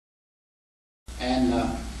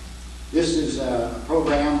And this is a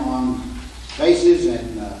program on vases,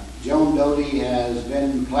 and Joan Doty has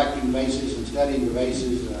been collecting vases and studying the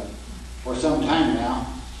vases for some time now.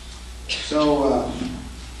 So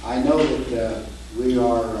I know that we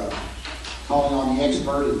are calling on the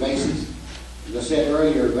expert in vases. As I said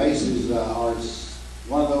earlier, vases are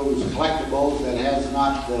one of those collectibles that has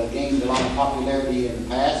not gained a lot of popularity in the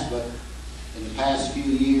past, but in the past few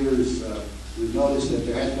years we've noticed that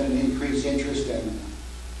there has been an increased interest, and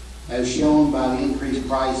as shown by the increased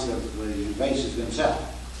price of the vases themselves.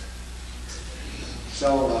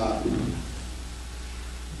 So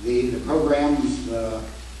the programs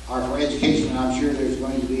are for education, and I'm sure there's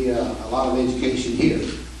going to be a lot of education here.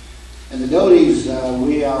 And the Dotys,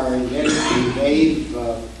 we are indebted to Dave.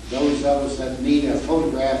 Those of us that need a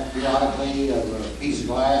photograph periodically of a piece of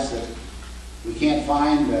glass that we can't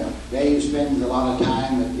find, Dave spends a lot of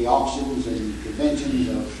time at the auctions and conventions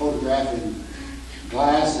of photographing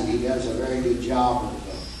glass, and he does a very good job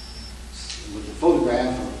with the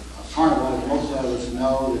photograph of Carnival. As most of us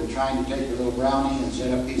know, they're trying to take a little brownie and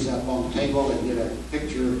set a piece up on the table and get a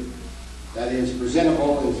picture that is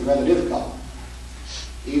presentable is rather difficult,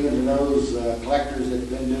 even to those collectors that have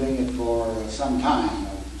been doing it for some time.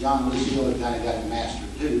 John Lucille kind of got it mastered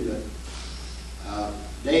too, but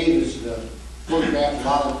Dave has photographed a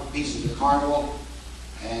lot of pieces of Carnival,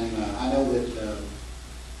 and I know that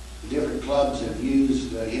the different clubs have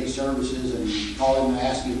used his services and call him and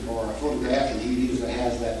ask him for a photograph, and he usually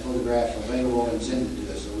has that photograph available and send it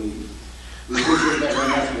to us. So we appreciate that very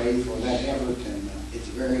much, Dave, for that effort, and it's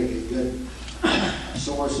a very good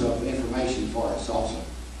source of information for us also.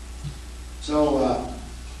 So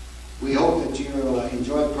we hope that you'll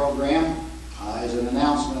enjoy the program. As an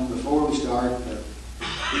announcement before we start,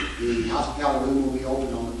 the hospitality room will be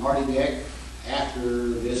open on the party deck after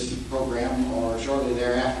this program, or shortly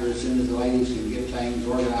thereafter, as soon as the ladies can get things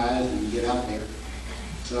organized and get out there.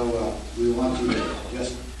 So we want you to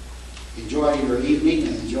just enjoy your evening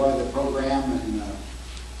and enjoy the program and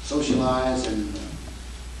socialize and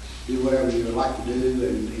do whatever you would like to do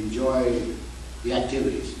and enjoy the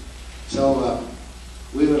activities. So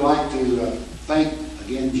we would like to thank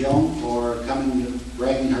again Joan for coming,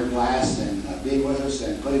 bringing her glass and being with us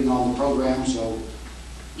and putting on the program. So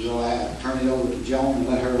we'll turn it over to Joan and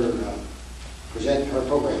let her present her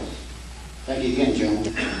program. Thank you again, Joan.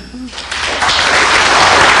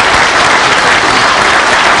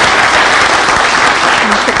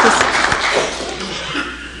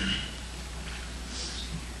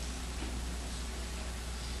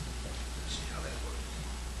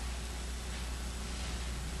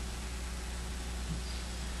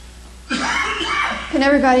 Can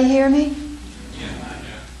everybody hear me?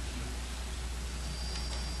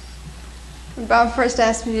 When Bob first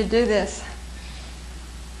asked me to do this,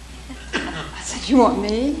 I said, "You want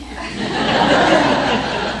me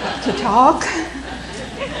to talk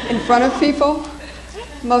in front of people,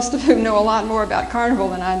 most of whom know a lot more about Carnival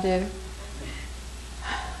than I do?"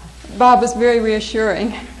 Bob was very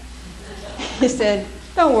reassuring. He said,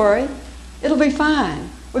 "Don't worry, it'll be fine.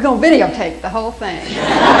 We're going to videotape the whole thing."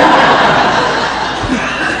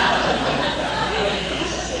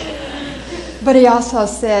 But he also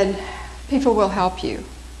said, "People will help you,"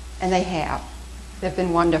 and they have. They've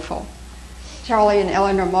been wonderful. Charlie and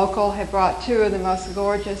Eleanor Mokel have brought two of the most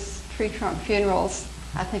gorgeous tree trunk funerals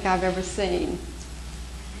I think I've ever seen.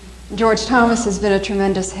 George Thomas has been a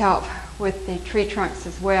tremendous help with the tree trunks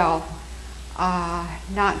as well,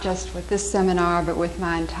 not just with this seminar, but with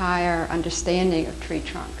my entire understanding of tree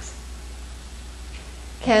trunks.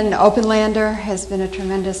 Ken Openlander has been a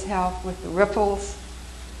tremendous help with the ripples.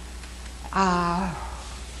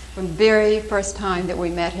 From the very first time that we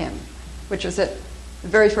met him, which was at the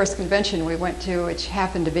very first convention we went to, which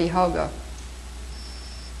happened to be Hoga.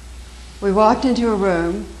 We walked into a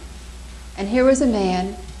room, and here was a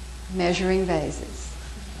man measuring vases.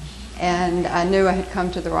 And I knew I had come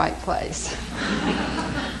to the right place.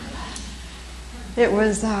 It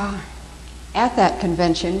was at that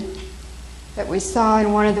convention that we saw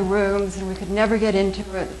in one of the rooms, and we could never get into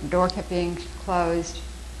it. The door kept being closed.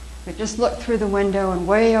 We just looked through the window, and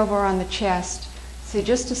way over on the chest, see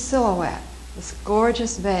just a silhouette, this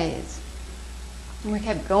gorgeous vase. And we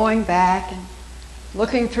kept going back and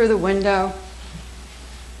looking through the window.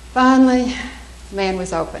 Finally, the man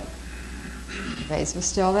was open. The vase was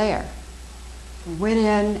still there. We went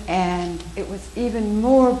in, and it was even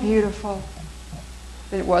more beautiful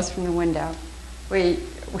than it was from the window. We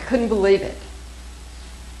couldn't believe it.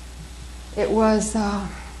 It was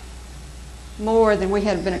more than we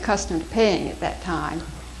had been accustomed to paying at that time.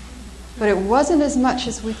 But it wasn't as much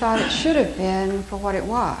as we thought it should have been for what it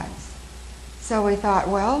was. So we thought,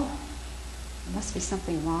 well, there must be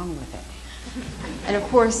something wrong with it. And of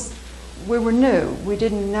course, we were new. We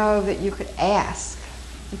didn't know that you could ask,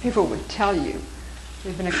 and people would tell you.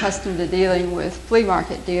 We've been accustomed to dealing with flea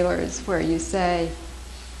market dealers where you say,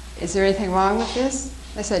 is there anything wrong with this?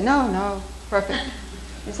 They said, no, no, perfect.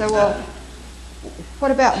 You say, well,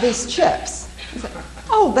 what about these chips? You say,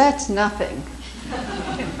 oh, that's nothing.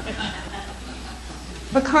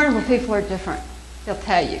 But Carnival people are different. They'll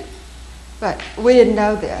tell you. But we didn't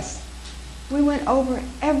know this. We went over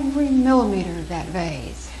every millimeter of that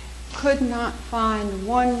vase. Could not find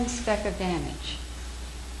one speck of damage.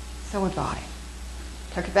 So we bought it.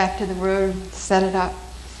 Took it back to the room, set it up,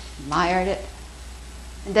 admired it.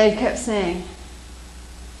 And Dave kept saying,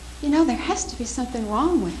 you know, there has to be something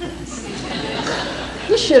wrong with this.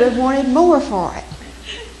 You should have wanted more for it.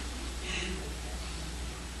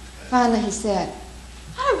 Finally he said,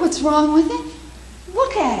 I know what's wrong with it.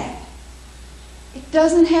 Look at it. It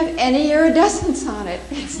doesn't have any iridescence on it.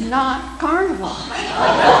 It's not Carnival.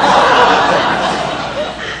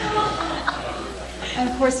 And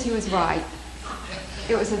of course he was right.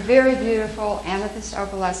 It was a very beautiful amethyst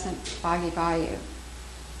opalescent foggy bayou.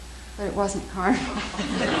 But it wasn't Carnival.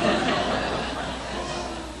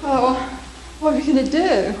 Oh, what are we going to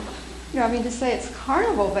do? You know, I mean, to say it's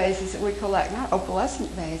Carnival vases that we collect, not opalescent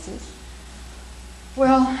vases.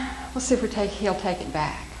 Well, we'll see if he'll take it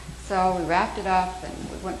back. So we wrapped it up and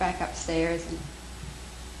we went back upstairs and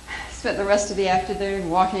spent the rest of the afternoon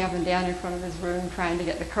walking up and down in front of his room trying to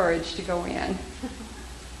get the courage to go in.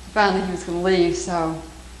 Finally he was going to leave, so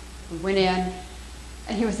we went in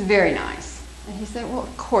and he was very nice. And he said, well,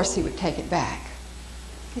 of course he would take it back.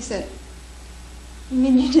 He said, you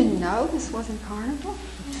mean you didn't know this wasn't Carnival?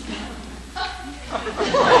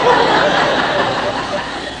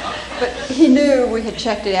 But he knew we had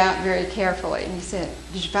checked it out very carefully. And he said,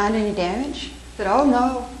 did you find any damage? I said, oh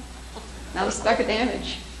no, not a speck of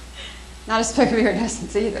damage. Not a speck of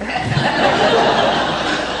iridescence either.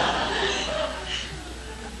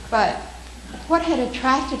 But what had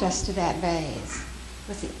attracted us to that vase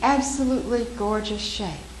was the absolutely gorgeous shape.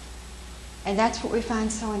 And that's what we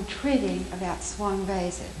find so intriguing about swung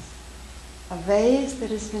vases. A vase that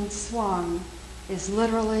has been swung is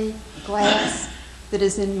literally glass that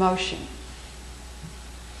is in motion.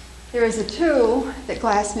 There is a tool that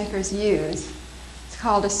glassmakers use. It's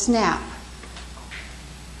called a snap.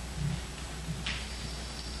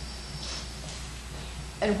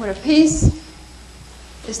 And when a piece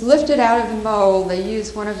is lifted out of the mold, they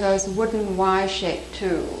use one of those wooden Y-shaped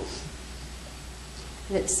tools.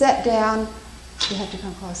 And it's set down, you have to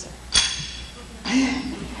come closer.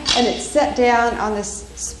 And it's set down on this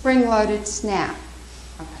spring-loaded snap,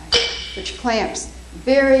 okay, which clamps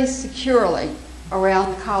very securely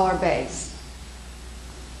around the collar base.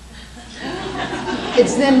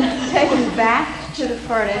 It's then taken back to the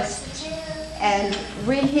furnace and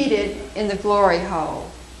reheated in the glory hole.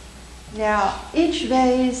 Now, each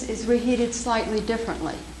vase is reheated slightly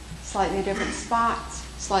differently, slightly different spots,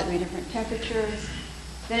 slightly different temperatures.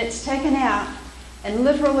 Then it's taken out and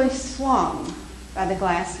literally swung by the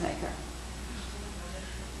glassmaker.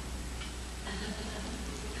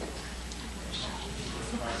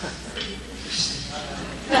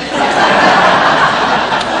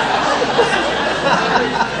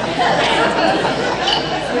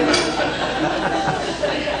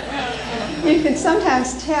 You can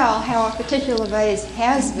sometimes tell how a particular vase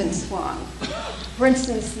has been swung. For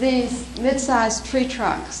instance, these mid-sized tree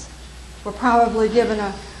trunks were probably given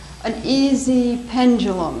an easy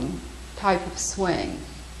pendulum type of swing,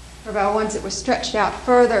 whereby ones that were stretched out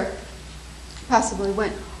further possibly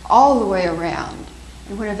went all the way around.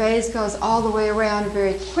 And when a vase goes all the way around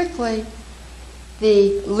very quickly,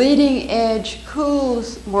 the leading edge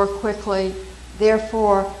cools more quickly,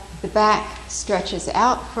 therefore the back stretches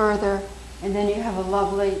out further, and then you have a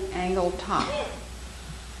lovely angled top.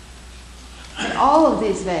 And all of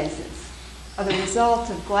these vases are the result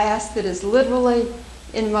of glass that is literally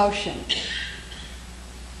in motion.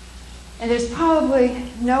 And there's probably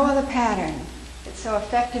no other pattern that so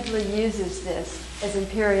effectively uses this as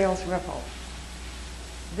Imperial's Ripple.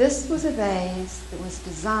 This was a vase that was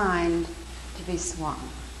designed to be swung.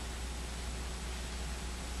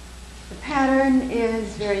 The pattern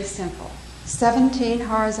is very simple. 17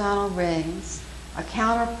 horizontal rings, a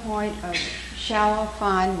counterpoint of shallow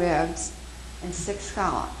fine ribs, and 6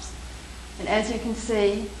 scallops. And as you can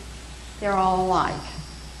see, they're all alike.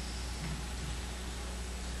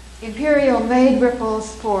 Imperial made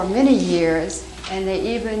ripples for many years, and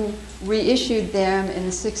they even reissued them in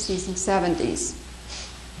the 60s and 70s.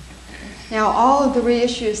 Now, all of the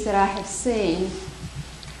reissues that I have seen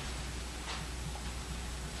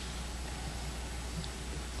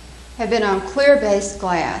have been on clear base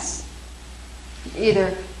glass,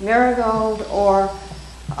 either marigold or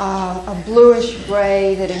a bluish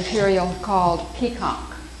gray that Imperial called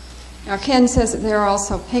peacock. Now Ken says that there are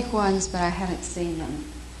also pink ones, but I haven't seen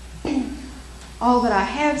them. All that I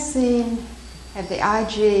have seen have the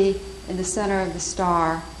IG in the center of the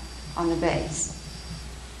star on the base.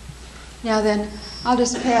 Now then, I'll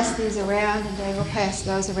just pass these around, and Dave will pass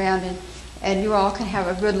those around, and you all can have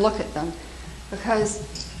a good look at them,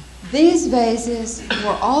 because these vases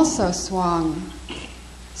were also swung,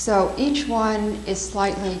 so each one is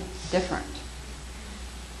slightly different.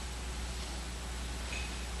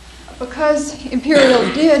 Because Imperial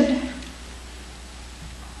did,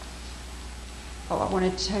 I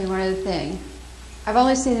wanted to tell you one other thing. I've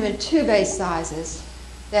only seen them in two base sizes,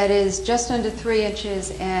 that is just under 3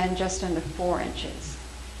 inches and just under 4 inches.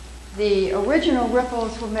 The original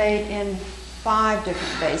ripples were made in 5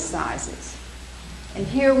 different base sizes. And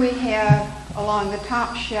here we have, along the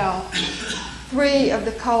top shelf, 3 of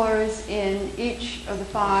the colors in each of the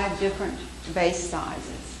 5 different base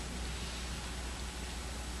sizes.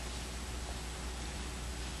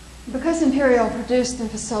 Because Imperial produced them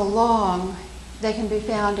for so long, they can be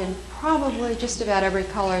found in probably just about every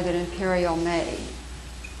color that Imperial made.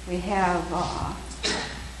 We have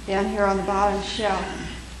down here on the bottom shelf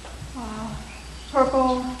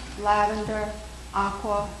purple, lavender,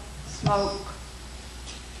 aqua, smoke,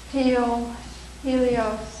 teal,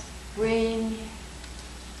 helios, green,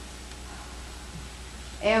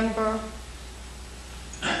 amber,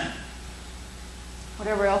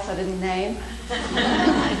 whatever else I didn't name.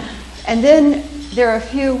 And then there are a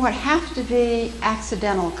few what have to be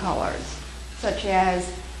accidental colors, such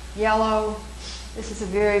as yellow. This is a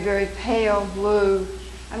very, very pale blue.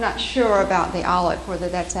 I'm not sure about the olive, whether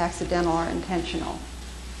that's accidental or intentional.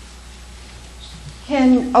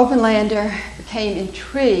 Ken Openlander became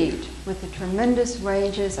intrigued with the tremendous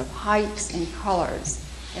ranges of heights and colors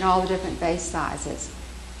in all the different base sizes,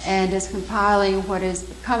 and is compiling what is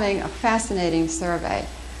becoming a fascinating survey,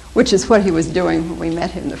 which is what he was doing when we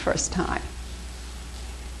met him the first time.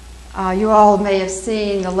 You all may have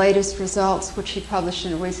seen the latest results, which he published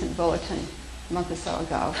in a recent bulletin a month or so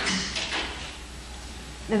ago.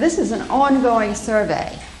 Now, this is an ongoing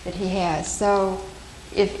survey that he has, so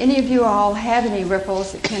if any of you all have any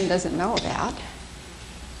ripples that Ken doesn't know about,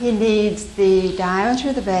 he needs the diameter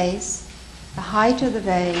of the base, the height of the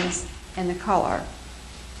vase, and the color.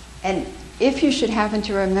 And if you should happen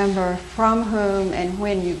to remember from whom and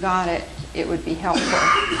when you got it, it would be helpful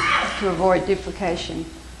to avoid duplication.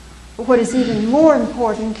 But what is even more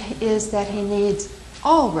important is that he needs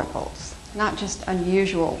all ripples, not just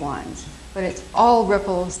unusual ones, but it's all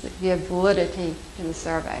ripples that give validity to the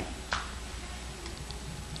survey.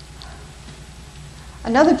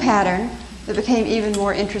 Another pattern that became even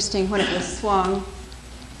more interesting when it was swung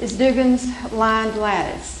is Dugan's lined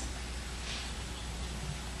lattice.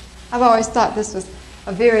 I've always thought this was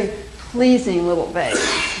a very pleasing little vase.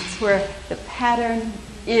 It's where the pattern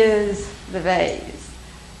is the vase.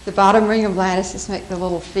 The bottom ring of lattices make the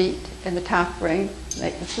little feet, and the top ring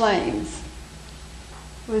make the flames.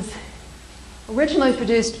 It was originally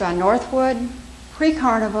produced by Northwood,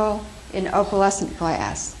 pre-Carnival, in opalescent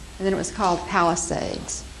glass, and then it was called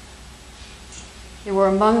Palisades. They were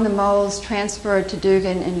among the molds transferred to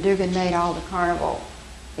Dugan, and Dugan made all the Carnival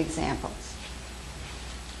examples.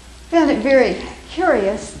 I found it very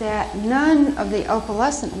curious that none of the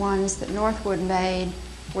opalescent ones that Northwood made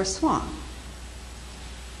were swung.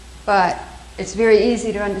 But it's very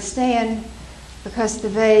easy to understand because the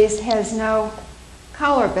vase has no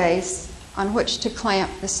collar base on which to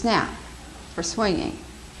clamp the snap for swinging.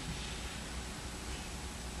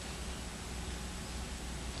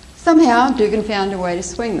 Somehow, Dugan found a way to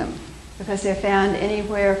swing them because they're found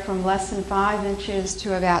anywhere from less than 5 inches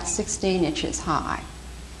to about 16 inches high.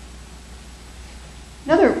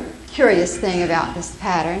 Another curious thing about this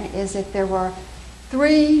pattern is that there were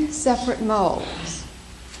 3 separate molds.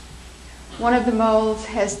 One of the molds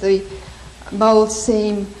has the mold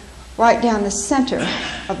seam right down the center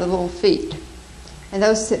of the little feet, and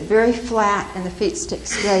those sit very flat and the feet stick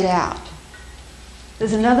straight out.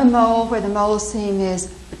 There's another mold where the mold seam is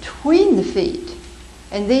between the feet,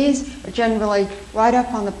 and these are generally right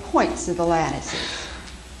up on the points of the lattices.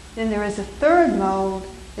 Then there is a third mold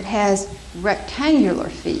that has rectangular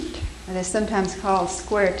feet, and they're sometimes called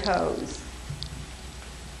square toes.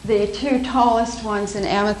 The 2 tallest ones in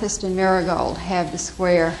amethyst and marigold have the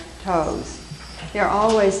square toes. They're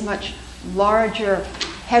always much larger,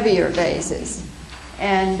 heavier vases,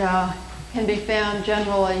 and can be found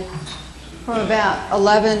generally from about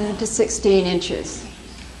 11 to 16 inches.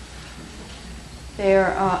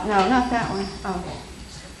 They're, no, not that one. Oh.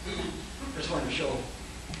 Just wanted to show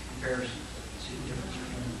comparisons, so you can see the difference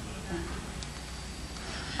between them.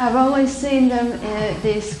 I've only seen them in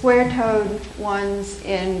the square-toed ones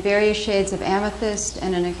in various shades of amethyst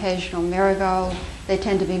and an occasional marigold. They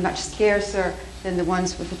tend to be much scarcer than the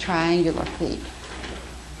ones with the triangular feet.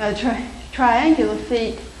 Now, the triangular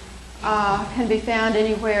feet can be found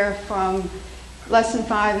anywhere from less than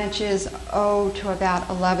 5 inches to about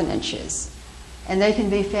 11 inches. And they can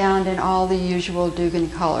be found in all the usual Dugan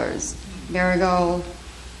colors: marigold,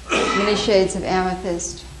 many shades of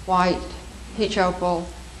amethyst, white, peach opal.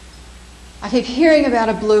 I keep hearing about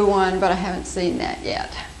a blue one, but I haven't seen that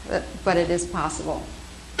yet, but it is possible.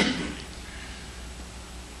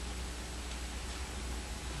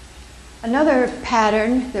 Another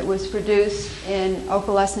pattern that was produced in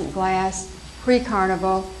opalescent glass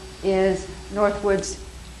pre-Carnival is Northwood's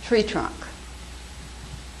tree trunk.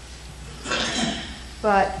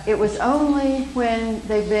 But it was only when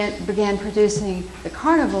they began producing the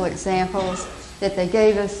Carnival examples that they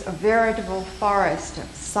gave us a veritable forest of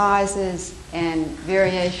sizes and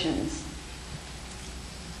variations.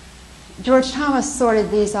 George Thomas sorted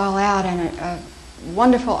these all out in a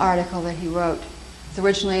wonderful article that he wrote. It's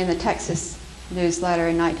originally in the Texas newsletter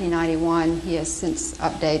in 1991. He has since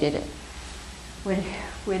updated it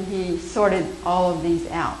when he sorted all of these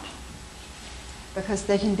out, because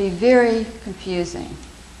they can be very confusing.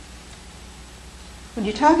 When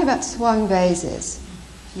you talk about swung vases,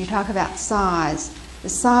 you talk about size. The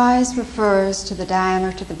size refers to the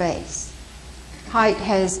diameter of the base. Height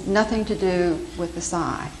has nothing to do with the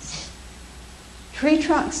size. Tree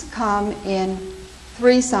trunks come in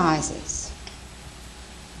 3 sizes.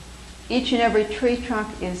 Each and every tree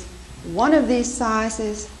trunk is one of these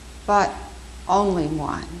sizes, but only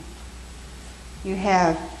one. You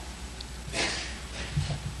have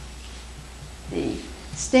the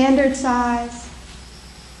standard size,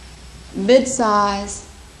 mid-size,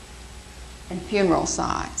 and funeral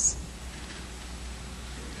size.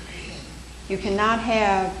 You cannot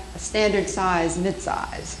have a standard size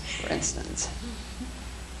mid-size, for instance.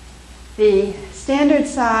 The standard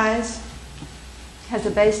size has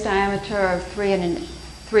a base diameter of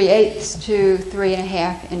 3/8 to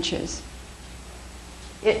 3.5 inches.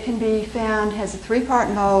 It can be found, has a 3-part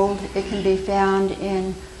mold. It can be found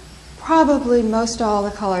in probably most all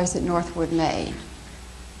the colors that Northwood made.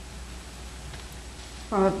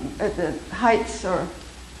 The heights are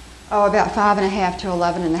about 5.5 to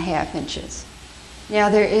 11.5 inches. Now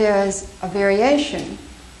there is a variation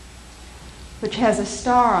which has a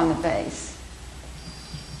star on the base.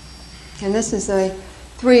 And this is a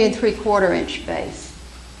 3 3/4 inch base.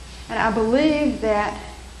 And I believe that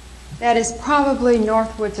that is probably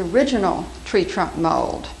Northwood's original tree trunk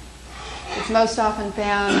mold. It's most often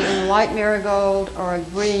found in a light marigold or a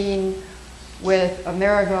green with a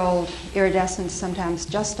marigold iridescence sometimes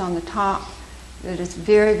just on the top. It is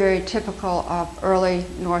very, very typical of early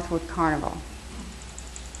Northwood Carnival.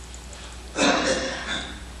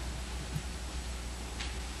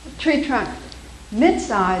 Tree trunk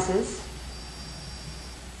mid-sizes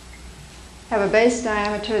have a base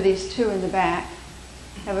diameter, these 2 in the back,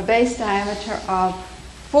 have a base diameter of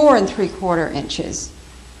 4 3/4 inches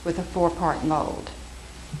with a 4-part mold.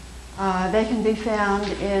 They can be found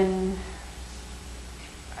in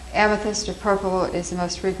amethyst or purple is the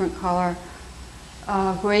most frequent color,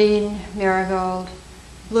 green, marigold,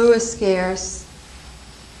 blue is scarce,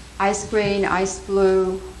 ice green, ice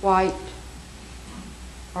blue, white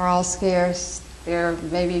are all scarce. There are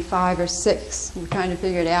maybe 5 or 6. We're trying to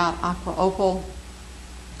figure it out. Aqua opal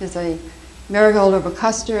is a marigold over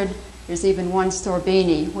custard. There's even one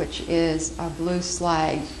sorbini, which is a blue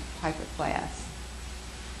slag type of glass.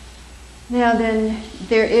 Now then,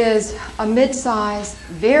 there is a mid-size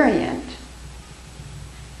variant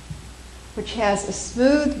which has a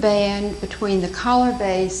smooth band between the collar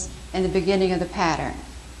base and the beginning of the pattern.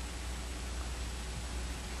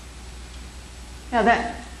 Now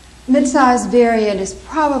that mid-size variant is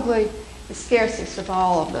probably the scarcest of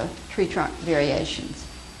all of the tree trunk variations.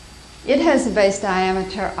 It has a base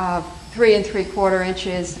diameter of 3 3/4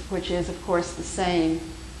 inches, which is of course the same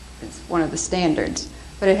as one of the standards,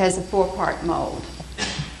 but it has a 4-part mold.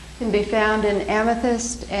 It can be found in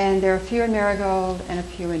amethyst, and there are a few in marigold and a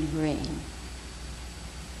few in green.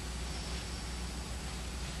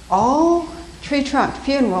 All tree trunk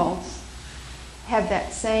funerals have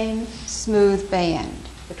that same smooth band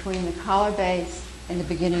between the collar base and the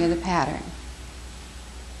beginning of the pattern.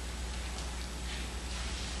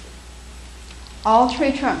 All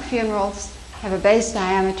tree trunk funerals have a base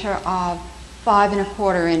diameter of 5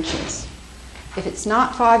 1/4 inches. If it's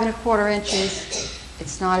not 5 1/4 inches,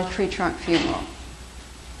 it's not a tree trunk funeral.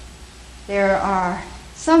 There are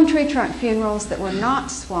some tree trunk funerals that were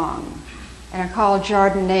not swung and are called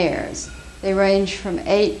jardinières. They range from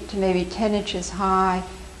 8 to maybe 10 inches high.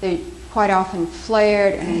 They're quite often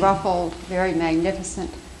flared and ruffled, very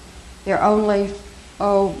magnificent. There are only,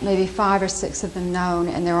 maybe 5 or 6 of them known,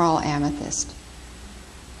 and they're all amethyst.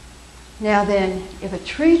 Now then, if a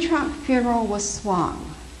tree trunk funeral was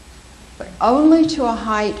swung, but only to a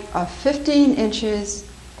height of 15 inches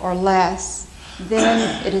or less,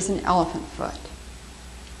 then it is an elephant foot.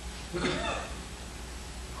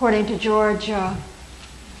 According to George,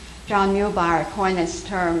 John Muehlbauer coined this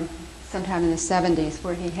term sometime in the 70s,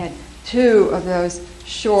 where he had 2 of those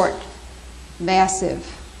short, massive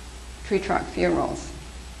tree trunk funerals.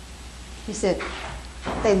 He said,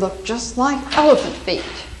 they look just like elephant feet.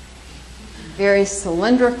 Very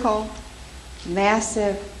cylindrical,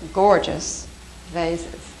 massive, gorgeous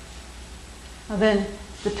vases. Well, then,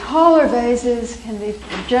 the taller vases can be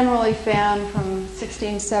generally found from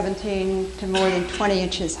 16, 17 to more than 20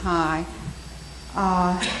 inches high.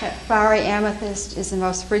 Fiery amethyst is the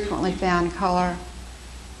most frequently found color.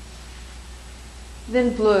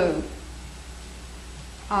 Then blue.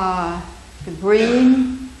 The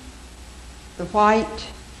green, the white,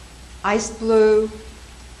 ice blue,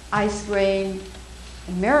 ice green,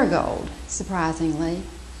 and marigold, surprisingly.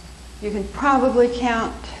 You can probably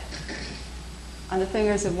count on the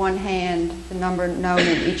fingers of one hand the number known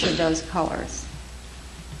in each of those colors.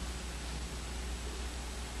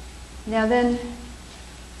 Now then,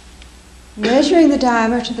 measuring the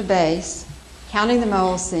diameter of the base, counting the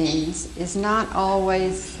mole seams, is not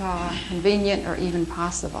always convenient or even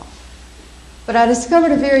possible. But I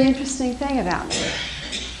discovered a very interesting thing about it.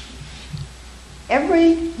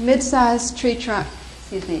 Every mid-sized tree trunk,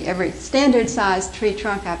 every standard-sized tree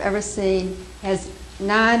trunk I've ever seen has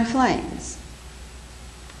 9 flames.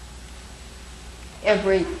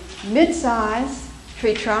 Every mid-sized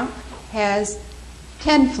tree trunk has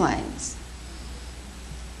 10 flames.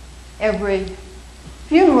 Every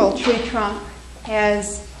funeral tree trunk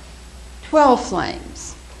has 12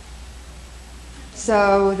 flames.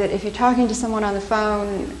 So that if you're talking to someone on the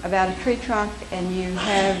phone about a tree trunk and you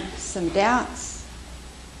have some doubts,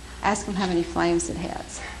 ask them how many flames it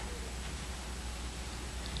has.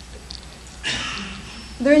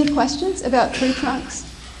 Are there any questions about tree trunks?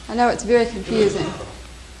 I know it's very confusing.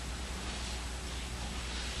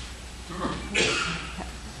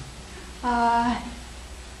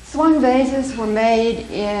 Swung vases were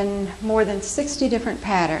made in more than 60 different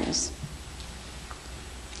patterns.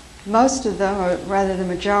 Most of them, or rather the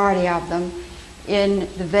majority of them, in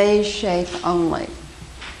the vase shape only.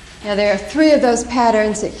 Now there are 3 of those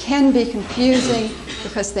patterns that can be confusing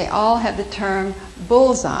because they all have the term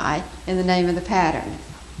bullseye in the name of the pattern.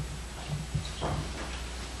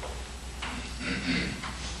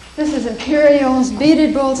 This is Imperial's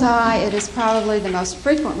beaded bullseye. It is probably the most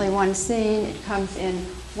frequently one seen. It comes in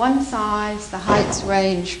one size. The heights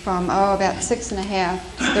range from, about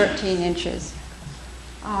 6.5 to 13 inches.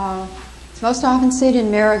 It's most often seen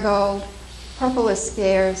in marigold. Purple is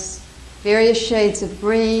scarce. Various shades of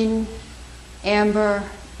green, amber,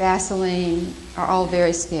 Vaseline are all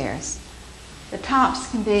very scarce. The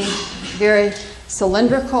tops can be very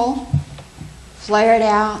cylindrical, flared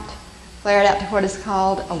out to what is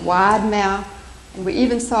called a wide mouth. And we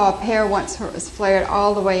even saw a pair once where it was flared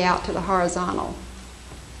all the way out to the horizontal.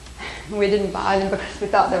 We didn't buy them because we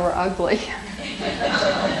thought they were ugly.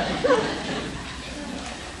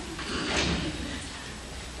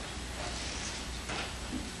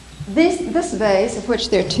 This vase, of which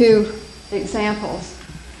there are 2 examples,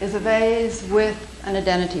 is a vase with an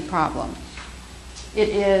identity problem. It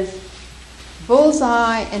is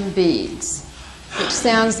bullseye and beads, which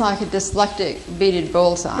sounds like a dyslexic beaded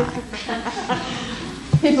bullseye.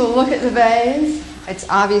 People look at the vase. It's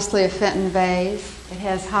obviously a Fenton vase. It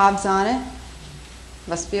has hobs on it.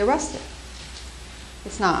 Must be a rustic.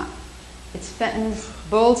 It's not. It's Fenton's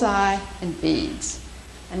bullseye and beads,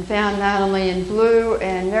 and found not only in blue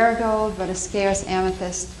and marigold, but a scarce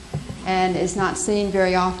amethyst, and is not seen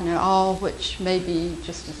very often at all, which may be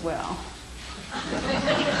just as well.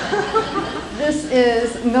 This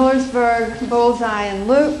is Millersburg bullseye and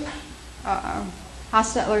loop.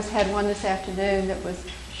 Hostetler's had one this afternoon that was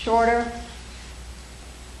shorter.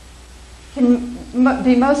 Can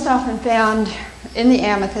be most often found in the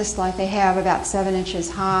amethyst, like they have, about 7 inches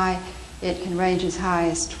high. It can range as high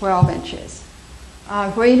as 12 inches.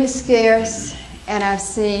 Green is scarce, and I've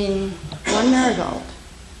seen one marigold.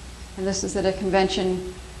 And this was at a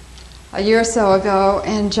convention a year or so ago,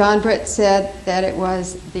 and John Britt said that it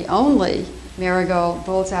was the only marigold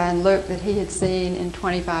bullseye and loop that he had seen in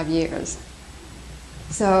 25 years.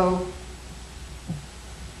 So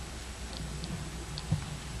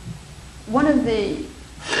one of the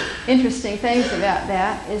interesting things about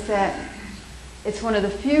that is that it's one of the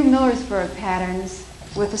few Millersburg patterns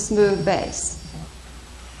with a smooth base.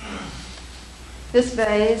 This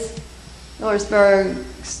vase,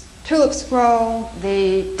 Millersburg's tulip scroll,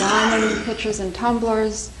 the diamond pitchers and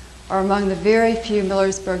tumblers are among the very few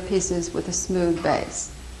Millersburg pieces with a smooth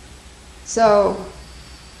base. So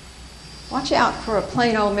watch out for a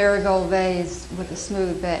plain old marigold vase with a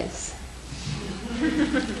smooth base.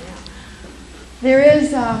 There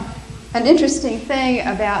is an interesting thing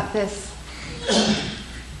about this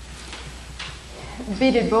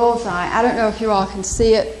beaded bullseye. I don't know if you all can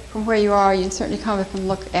see it from where you are. You can certainly come up and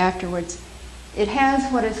look afterwards. It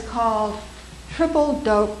has what is called triple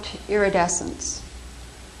doped iridescence,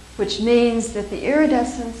 which means that the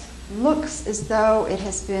iridescence looks as though it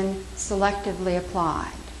has been selectively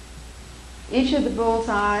applied. Each of the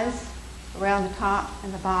bullseyes around the top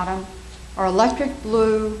and the bottom are electric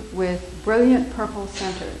blue with brilliant purple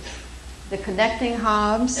centers. The connecting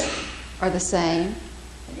hobs are the same.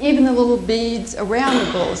 And even the little beads around the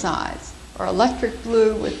bullseyes are electric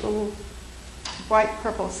blue with little bright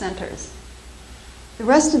purple centers. The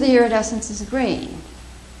rest of the iridescence is green.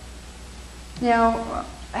 Now,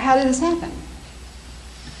 how did this happen?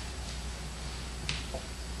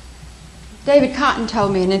 David Cotton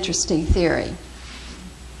told me an interesting theory,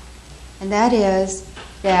 and that is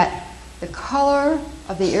that the color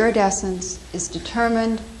of the iridescence is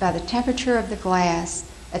determined by the temperature of the glass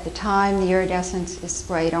at the time the iridescence is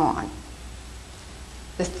sprayed on.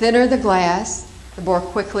 The thinner the glass, the more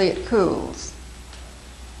quickly it cools.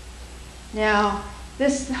 Now,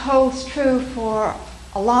 this holds true for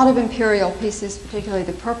a lot of imperial pieces, particularly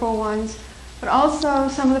the purple ones, but also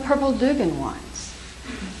some of the purple Dugan ones.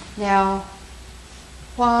 Now,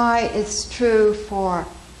 why it's true for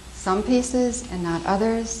some pieces and not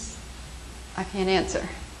others, I can't answer.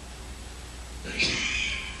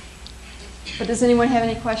 But does anyone have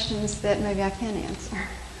any questions that maybe I can answer?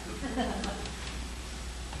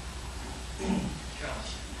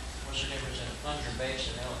 What's the difference in a plunger base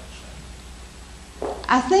and element?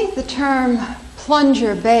 I think the term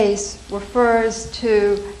plunger base refers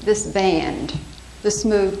to this band, the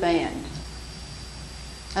smooth band.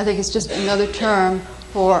 I think it's just another term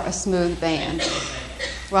for a smooth band.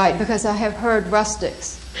 Right, because I have heard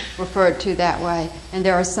rustics referred to that way, and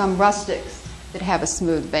there are some rustics that have a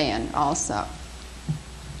smooth band also.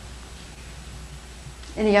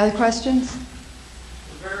 Any other questions?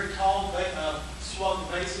 The very tall swung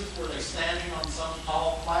bases, were they standing on some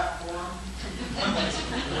tall platform?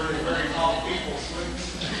 Were they very tall people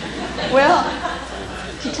swimming? Well,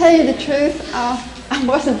 to tell you the truth, I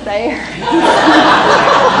wasn't there.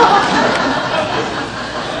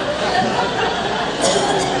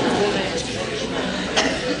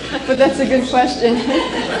 But that's a good question.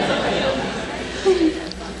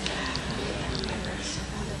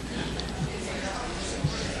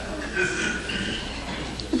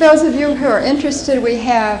 For those of you who are interested, we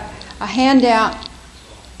have a handout.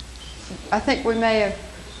 I think we may have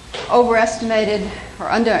overestimated or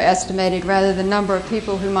underestimated, rather, the number of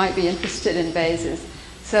people who might be interested in vases,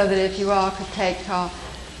 so that if you all could take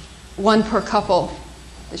one per couple,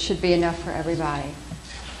 it should be enough for everybody.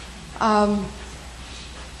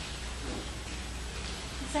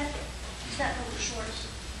 Is that little short?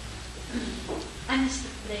 I missed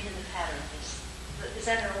the name of the pattern. Is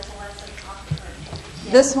that an overlap that top?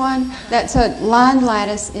 This one, that's a lined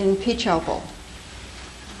lattice in peach opal.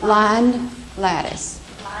 Lined lattice.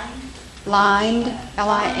 Lined? Lined,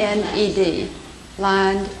 L-I-N-E-D.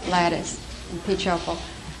 Lined lattice in peach opal.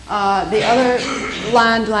 The other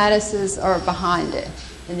lined lattices are behind it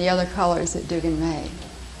in the other colors that Dugan made.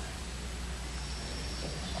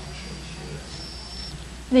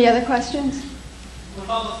 Any other questions? With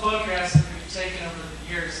all the photographs that we've taken over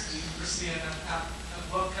the years, do you foresee a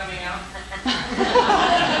book coming out?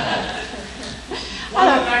 One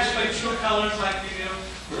of actually true colors like you do?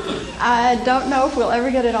 I don't know if we'll ever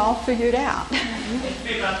get it all figured out. It'd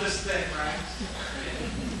be about this thing, right?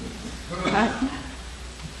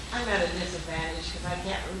 I'm at a disadvantage because I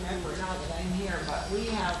can't remember now that I'm here, but we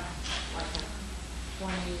have like a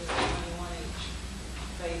 20 or 21 inch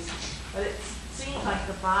face, but it seems like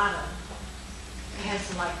the bottom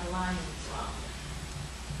has like lines on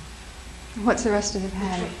What's the rest of the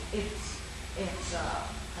pattern? it. It's I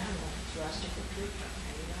don't know if it's rustic or tree trunk,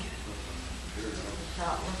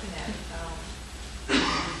 without looking at it.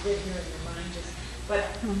 It's been here in your mind, but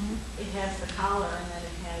it has the collar and then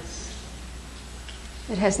it has.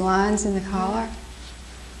 It has lines in the collar.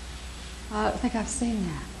 I don't think I've seen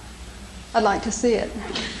that. I'd like to see it.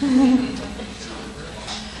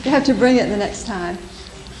 You have to bring it the next time.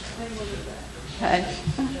 Okay.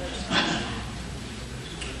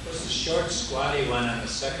 Was the short squatty one on the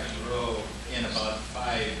second row in about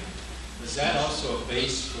 5, was that also a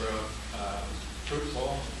base for a fruit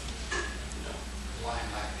bowl?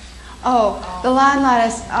 Oh, the line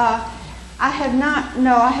lattice. I have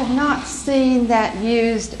not seen that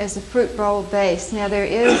used as a fruit bowl base. Now there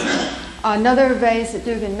is another vase that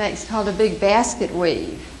Dugan makes called a big basket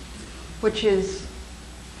weave, which is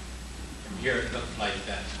From here it looked like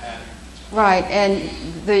that pattern. right. And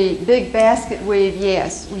the big basket weave,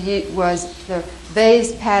 yes, was the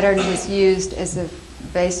vase pattern was used as a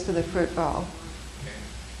base for the fruit bowl. Okay.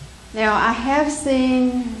 Now I have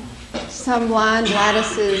seen some lined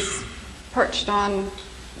lattices perched on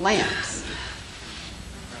lamps.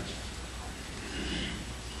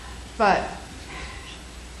 But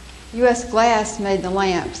U.S. Glass made the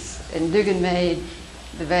lamps and Dugan made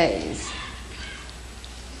the vase.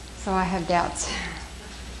 So I have doubts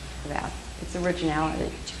about its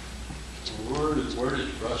originality. Where does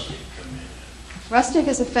rustic come in? Rustic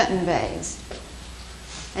is a Fenton vase.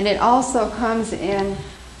 And it also comes in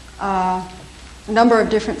a number of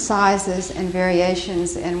different sizes and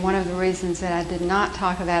variations. And one of the reasons that I did not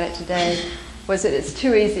talk about it today was that it's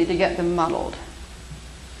too easy to get them muddled.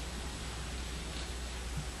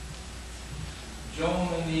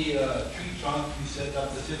 Joan, in the tree trunk, you said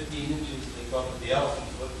up to 15 inches, they call it the elephant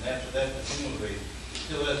foot, and after that, the funeral vase. It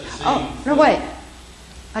still has the same. Oh, no, foot, wait.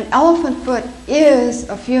 An elephant foot is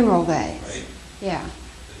a funeral vase. Right? Yeah.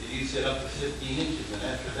 But you said up to 15 inches, and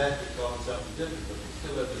after that, they call it something different, but they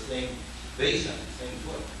still have the same base on it, same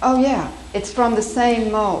foot. Oh, yeah. It's from the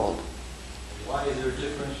same mold. Why is there a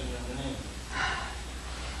difference in the name?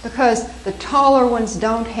 Because the taller ones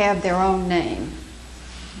don't have their own name.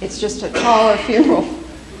 It's just a taller funeral.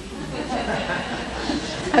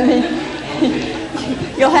 I mean,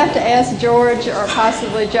 you'll have to ask George or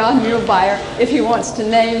possibly John Mulebeyer if he wants to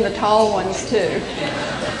name the tall ones too.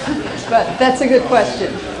 But that's a good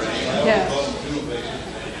question. Yeah.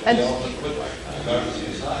 And, Most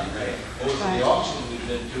of the auctions we've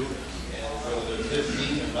been to, whether they're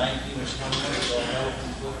 15 or 19 or something, it's all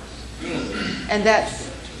elephant foot. and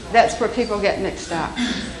that's where people get mixed up.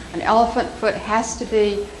 An elephant foot has to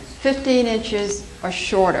be 15 inches or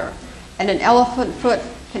shorter. And an elephant foot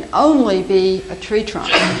can only be a tree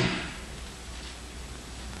trunk. I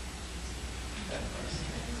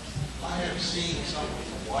have seen some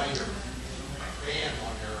with a wider band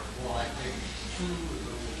on there, well, I think 2 of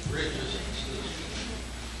those bridges and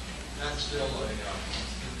stuff. That's still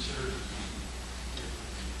considered,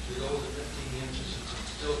 to go to 15 inches,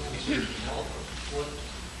 it's still considered an elephant foot.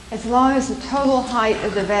 As long as the total height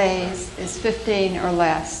of the vase is 15 or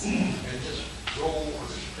less. And just roll or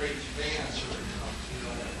straight bands or,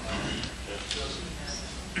 doesn't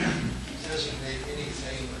designate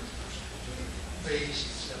anything based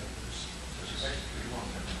except just extra one.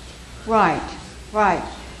 Right, right.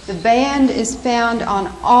 The band is found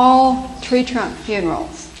on all tree trunk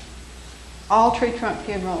funerals. All tree trunk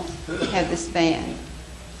funerals have this band.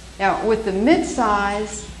 Now, with the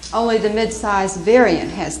mid-size, only the mid-size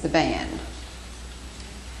variant has the band.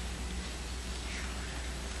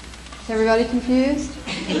 Is everybody confused?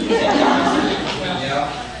 Yeah.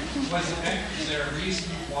 Is there a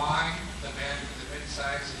reason why the band with the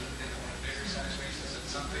mid-size and the bigger size vase? Is it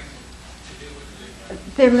something to do with the...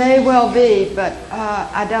 There may well be, but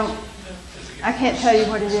I can't tell you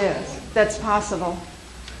what it is. That's possible.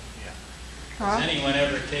 Carl? Has anyone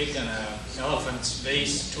ever taken an elephant's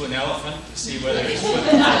vase to an elephant to see whether it's foot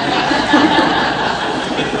to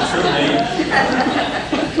get the true name?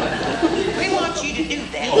 We want you to do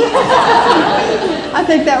that. I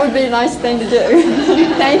think that would be a nice thing to do.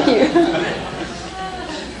 Thank you.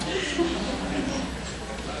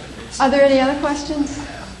 Are there any other questions?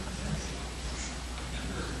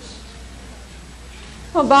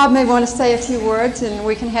 Well, Bob may want to say a few words and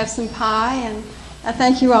we can have some pie, and I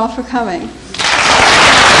thank you all for coming.